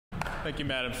Thank you,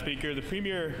 Madam Speaker. The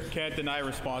Premier can't deny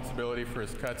responsibility for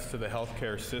his cuts to the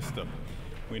healthcare system.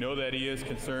 We know that he is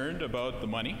concerned about the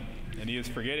money, and he is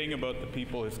forgetting about the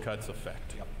people his cuts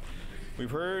affect. We've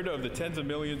heard of the tens of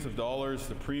millions of dollars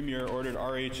the Premier ordered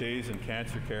RHAs and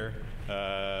cancer care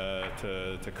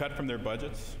to cut from their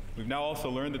budgets. We've now also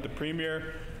learned that the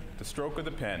Premier, at the stroke of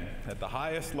the pen, at the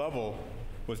highest level,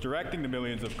 was directing the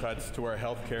millions of cuts to our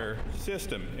healthcare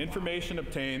system. Information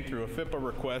obtained through a FIPA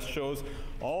request shows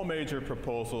all major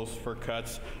proposals for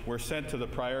cuts were sent to the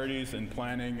Priorities and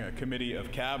Planning Committee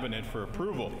of Cabinet for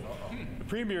approval. The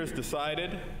Premier's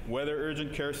decided whether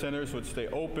urgent care centres would stay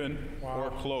open or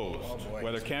closed,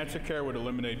 whether cancer care would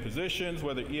eliminate positions,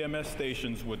 whether EMS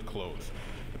stations would close.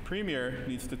 The Premier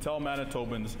needs to tell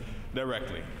Manitobans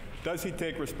directly, does he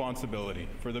take responsibility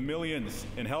for the millions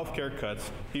in healthcare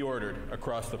cuts he ordered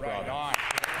across the province?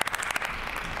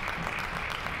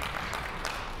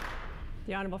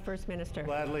 The Honourable First Minister.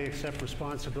 Gladly accept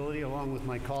responsibility along with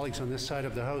my colleagues on this side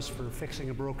of the House for fixing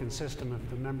a broken system if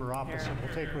the member opposite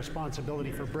will take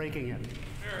responsibility for breaking it.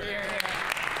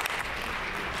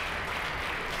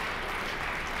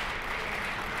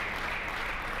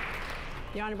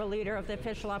 The Honourable Leader of the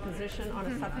Official Opposition on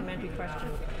a supplementary question.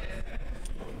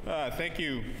 Thank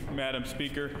you, Madam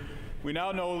Speaker. We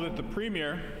now know that the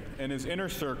Premier and his inner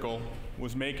circle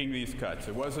was making these cuts.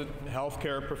 It wasn't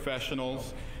healthcare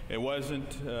professionals, it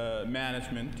wasn't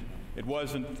management, it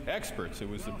wasn't experts. It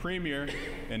was the Premier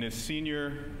and his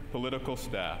senior political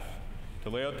staff. To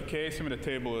lay out the case, I'm going to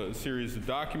table a series of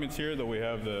documents here, though we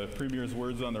have the Premier's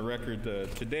words on the record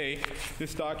today.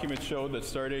 This document showed that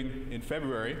starting in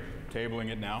February, tabling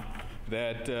it now,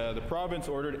 that the province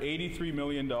ordered $83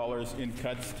 million in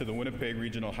cuts to the Winnipeg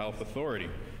Regional Health Authority.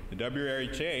 The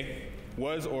WRHA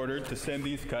was ordered to send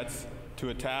these cuts to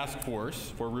a task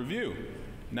force for review.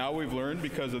 Now we've learned,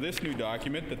 because of this new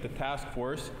document, that the task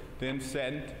force then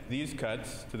sent these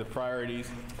cuts to the Priorities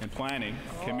and Planning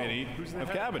Committee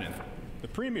of Cabinet. The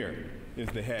Premier is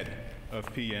the head of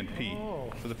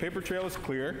PNP. So the paper trail is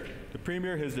clear. The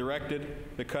Premier has directed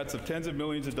the cuts of tens of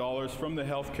millions of dollars from the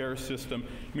healthcare system,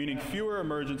 meaning fewer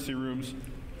emergency rooms,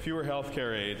 fewer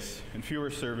healthcare aides, and fewer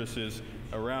services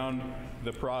around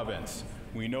the province.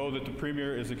 We know that the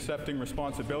Premier is accepting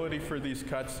responsibility for these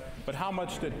cuts, but how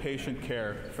much did patient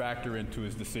care factor into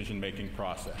his decision-making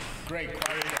process? Great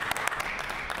question.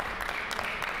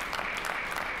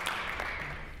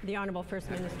 The Honourable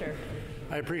First Minister.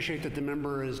 I appreciate that the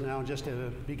member is now just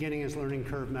beginning his learning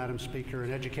curve, Madam Speaker,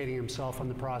 and educating himself on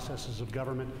the processes of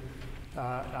government.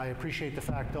 I appreciate the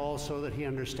fact also that he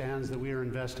understands that we are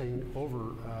investing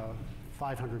over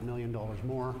 $500 million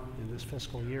more in this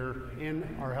fiscal year in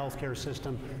our healthcare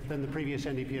system than the previous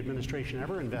NDP administration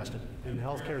ever invested in the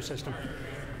healthcare system.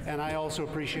 And I also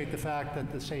appreciate the fact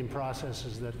that the same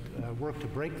processes that worked to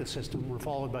break the system were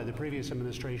followed by the previous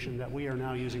administration that we are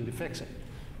now using to fix it.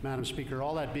 Madam Speaker,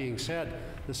 all that being said,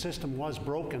 the system was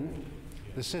broken,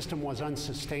 the system was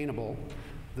unsustainable,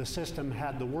 the system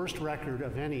had the worst record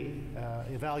of any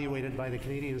evaluated by the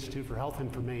Canadian Institute for Health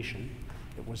Information.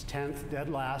 It was 10th, dead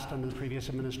last under the previous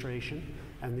administration,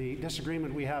 and the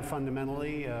disagreement we have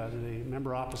fundamentally, the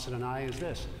member opposite and I, is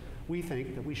this. We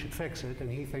think that we should fix it,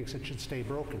 and he thinks it should stay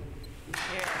broken.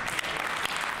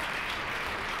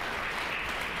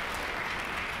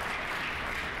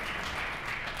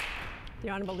 The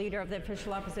Honourable Leader of the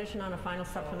Official Opposition on a final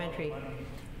supplementary.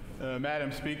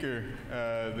 Madam Speaker,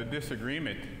 the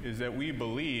disagreement is that we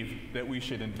believe that we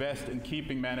should invest in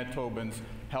keeping Manitobans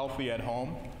healthy at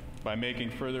home by making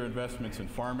further investments in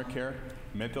pharmacare,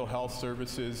 mental health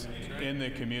services in the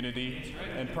community,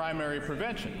 and primary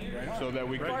prevention, so that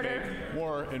we can make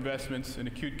more investments in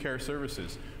acute care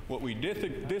services. What we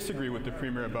disagree with the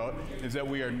Premier about is that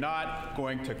we are not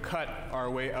going to cut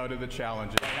our way out of the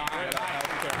challenges that our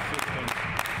healthcare system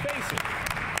faces.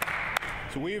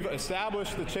 So we've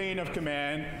established the chain of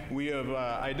command. We have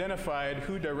identified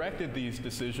who directed these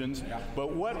decisions,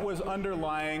 but what was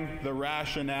underlying the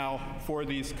rationale for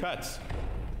these cuts?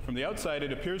 From the outside,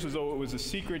 it appears as though it was a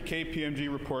secret KPMG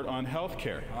report on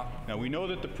healthcare. Now, we know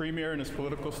that the Premier and his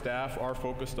political staff are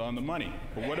focused on the money,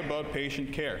 but what about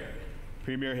patient care? The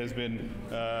Premier has been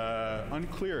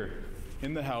unclear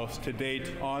in the House to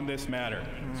date on this matter.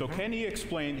 So can he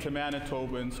explain to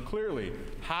Manitobans clearly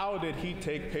how did he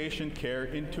take patient care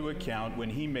into account when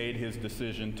he made his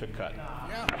decision to cut?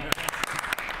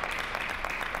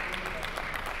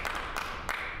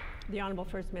 The Honourable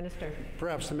First Minister.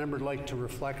 Perhaps the member would like to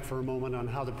reflect for a moment on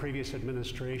how the previous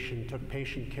administration took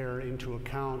patient care into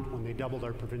account when they doubled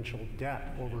our provincial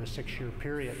debt over a 6-year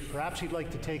period. Perhaps he'd like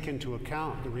to take into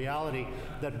account the reality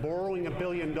that borrowing $1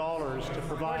 billion to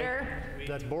provide... Order.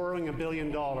 That borrowing $1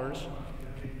 billion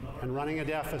and running a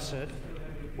deficit,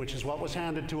 which is what was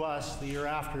handed to us the year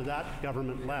after that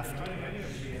government left.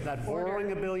 That borrowing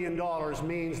 $1 billion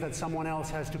means that someone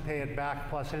else has to pay it back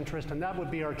plus interest, and that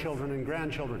would be our children and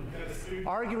grandchildren.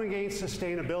 Arguing against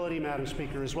sustainability, Madam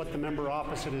Speaker, is what the member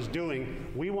opposite is doing.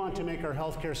 We want to make our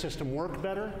healthcare system work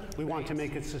better, we want to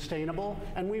make it sustainable,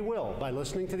 and we will by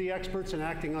listening to the experts and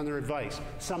acting on their advice,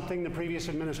 something the previous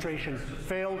administration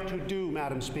failed to do,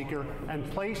 Madam Speaker, and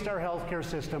placed our healthcare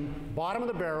system bottom of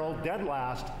the barrel, dead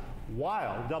last,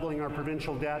 while doubling our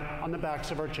provincial debt on the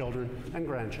backs of our children and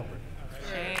grandchildren.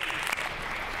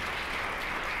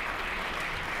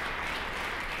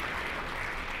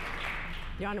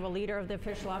 The Honourable Leader of the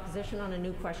Official Opposition on a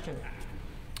new question.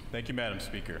 Thank you, Madam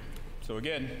Speaker. So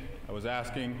again, I was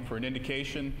asking for an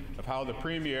indication of how the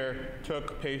Premier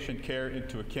took patient care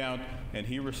into account, and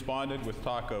he responded with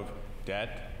talk of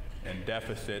debt and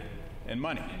deficit and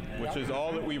money, which is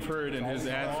all that we've heard in his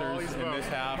answers in this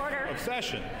half of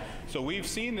session. So we've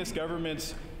seen this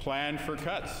government's plan for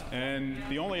cuts, and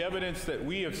the only evidence that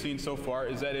we have seen so far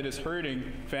is that it is hurting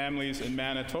families in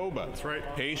Manitoba. That's right.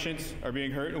 Patients are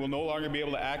being hurt and will no longer be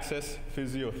able to access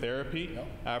physiotherapy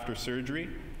after surgery.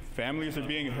 Families are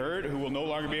being hurt who will no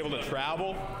longer be able to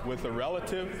travel with a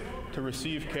relative to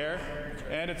receive care.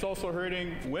 And it's also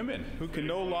hurting women who can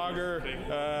no longer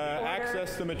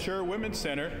access the Mature Women's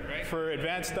Center for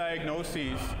advanced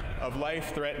diagnoses of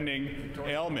life-threatening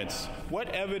ailments. What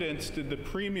evidence did the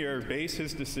Premier base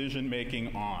his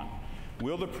decision-making on?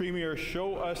 Will the Premier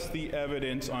show us the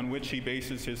evidence on which he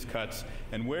bases his cuts?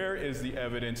 And where is the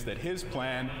evidence that his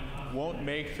plan won't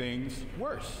make things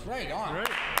worse? Right on. Right.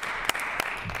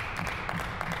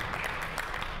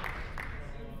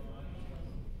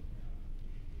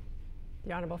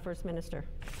 The Honourable First Minister.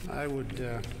 I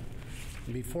would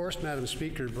be forced, Madam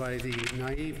Speaker, by the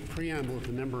naive preamble of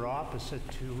the member opposite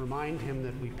to remind him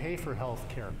that we pay for health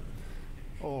care.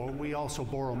 Oh, we also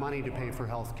borrow money to pay for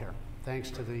health care, thanks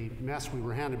to the mess we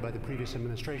were handed by the previous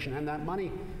administration. And that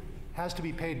money has to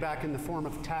be paid back in the form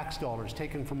of tax dollars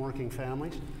taken from working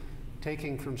families,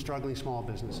 taken from struggling small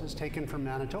businesses, taken from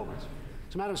Manitobans.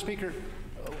 So, Madam Speaker,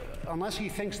 unless he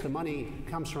thinks the money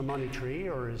comes from a money tree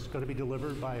or is going to be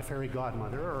delivered by a fairy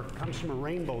godmother or comes from a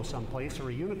rainbow someplace or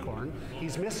a unicorn,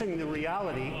 he's missing the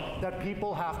reality that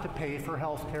people have to pay for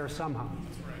health care somehow.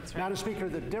 Madam Speaker,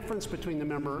 the difference between the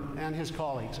member and his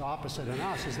colleagues opposite and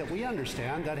us is that we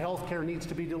understand that health care needs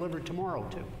to be delivered tomorrow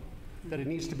too, that it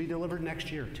needs to be delivered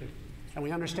next year too. And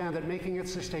we understand that making it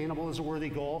sustainable is a worthy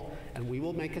goal, and we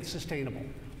will make it sustainable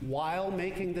while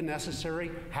making the necessary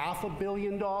 $500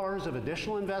 million of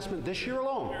additional investment this year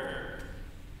alone,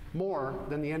 more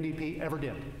than the NDP ever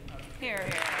did. Here,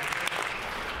 here.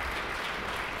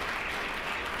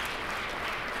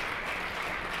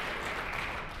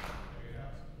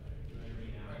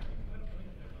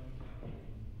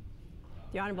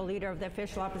 The Honourable Leader of the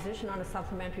Official Opposition on a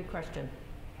supplementary question.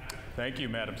 Thank you,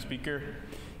 Madam Speaker.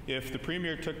 If the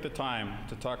Premier took the time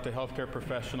to talk to healthcare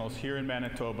professionals here in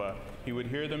Manitoba, he would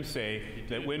hear them say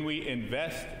that when we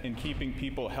invest in keeping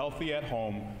people healthy at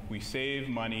home, we save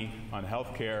money on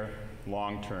healthcare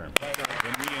long term.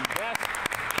 When we invest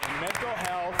in mental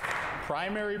health,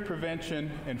 primary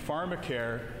prevention, and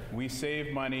pharmacare, we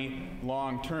save money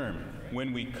long term.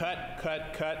 When we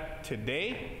cut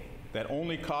today, that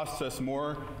only costs us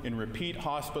more in repeat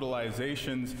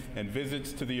hospitalizations and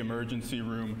visits to the emergency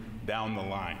room down the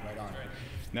line. Right on.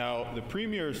 Now, the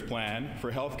Premier's plan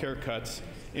for healthcare cuts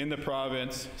in the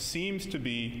province seems to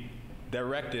be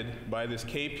directed by this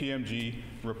KPMG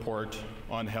report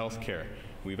on healthcare.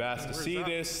 We've asked to see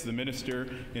this. The minister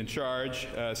in charge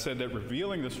said that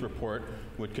revealing this report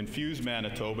would confuse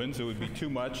Manitobans. It would be too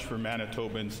much for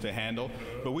Manitobans to handle.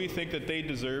 But we think that they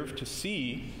deserve to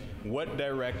see what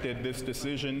directed this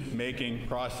decision-making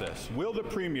process. Will the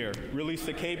Premier release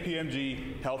the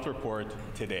KPMG health report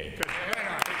today?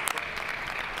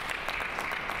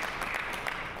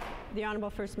 The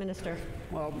Honourable First Minister.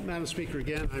 Well, Madam Speaker,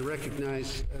 again, I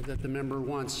recognize that the member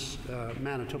wants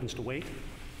Manitobans to wait.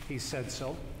 He said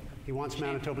so. He wants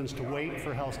Manitobans to wait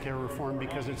for health care reform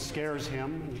because it scares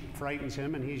him, frightens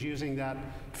him, and he's using that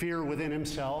fear within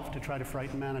himself to try to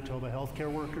frighten Manitoba health care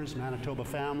workers, Manitoba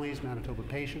families, Manitoba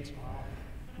patients.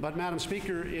 But, Madam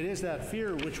Speaker, it is that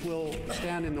fear which will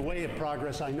stand in the way of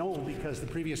progress, I know, because the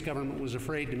previous government was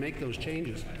afraid to make those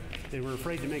changes. They were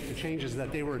afraid to make the changes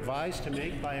that they were advised to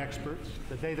make by experts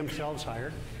that they themselves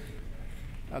hired.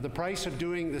 The price of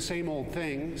doing the same old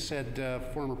thing, said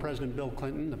former President Bill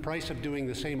Clinton, the price of doing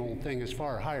the same old thing is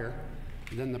far higher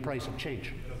than the price of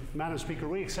change. Madam Speaker,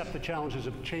 we accept the challenges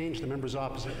of change. The members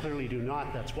opposite clearly do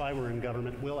not. That's why we're in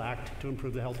government. We'll act to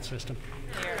improve the health system.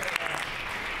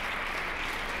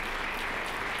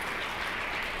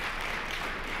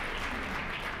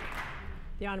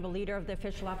 The Honourable Leader of the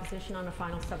Official Opposition on a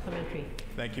final supplementary.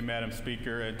 Thank you, Madam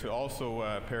Speaker. And to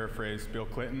also paraphrase Bill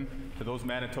Clinton, to those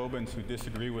Manitobans who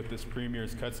disagree with this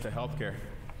Premier's cuts to health care,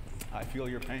 I feel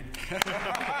your pain.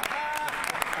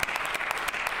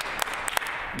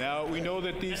 Now, we know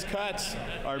that these cuts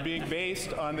are being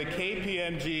based on the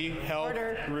KPMG Health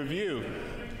Review.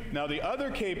 Now, the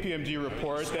other KPMG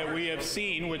report that we have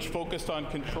seen, which focused on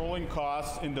controlling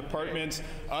costs in departments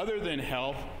other than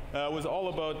health, was all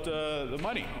about the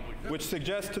money, which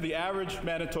suggests to the average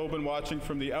Manitoban watching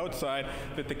from the outside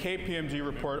that the KPMG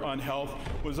report on health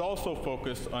was also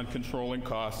focused on controlling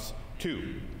costs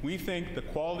too. We think the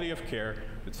quality of care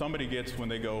that somebody gets when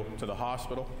they go to the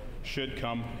hospital should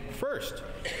come first.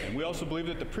 And we also believe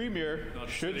that the Premier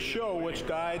should show which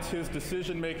guides his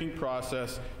decision-making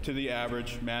process to the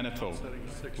average Manitoban.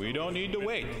 We don't need to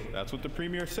wait. That's what the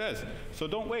Premier says. So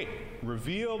don't wait.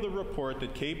 Reveal the report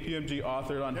that KPMG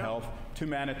authored on health to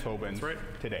Manitobans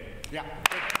today. Yeah.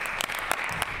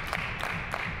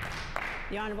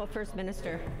 The Honourable First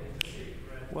Minister.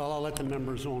 Well, I'll let the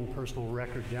member's own personal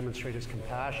record demonstrate his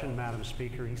compassion, Madam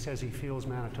Speaker. He says he feels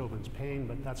Manitobans' pain,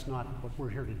 but that's not what we're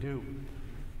here to do.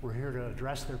 We're here to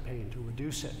address their pain, to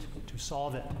reduce it, to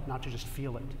solve it, not to just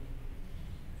feel it.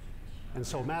 And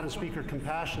so, Madam Speaker,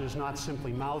 compassion is not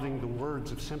simply mouthing the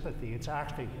words of sympathy. It's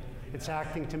acting. It's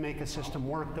acting to make a system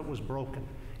work that was broken.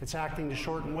 It's acting to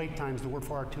shorten wait times that were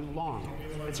far too long.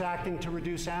 It's acting to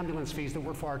reduce ambulance fees that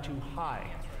were far too high.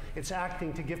 It's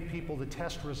acting to give people the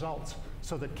test results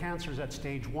so that cancer's at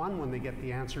stage 1 when they get the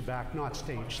answer back, not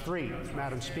stage 3,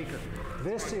 Madam Speaker.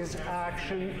 This is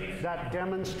action that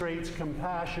demonstrates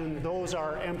compassion. Those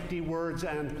are empty words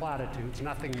and platitudes,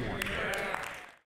 nothing more.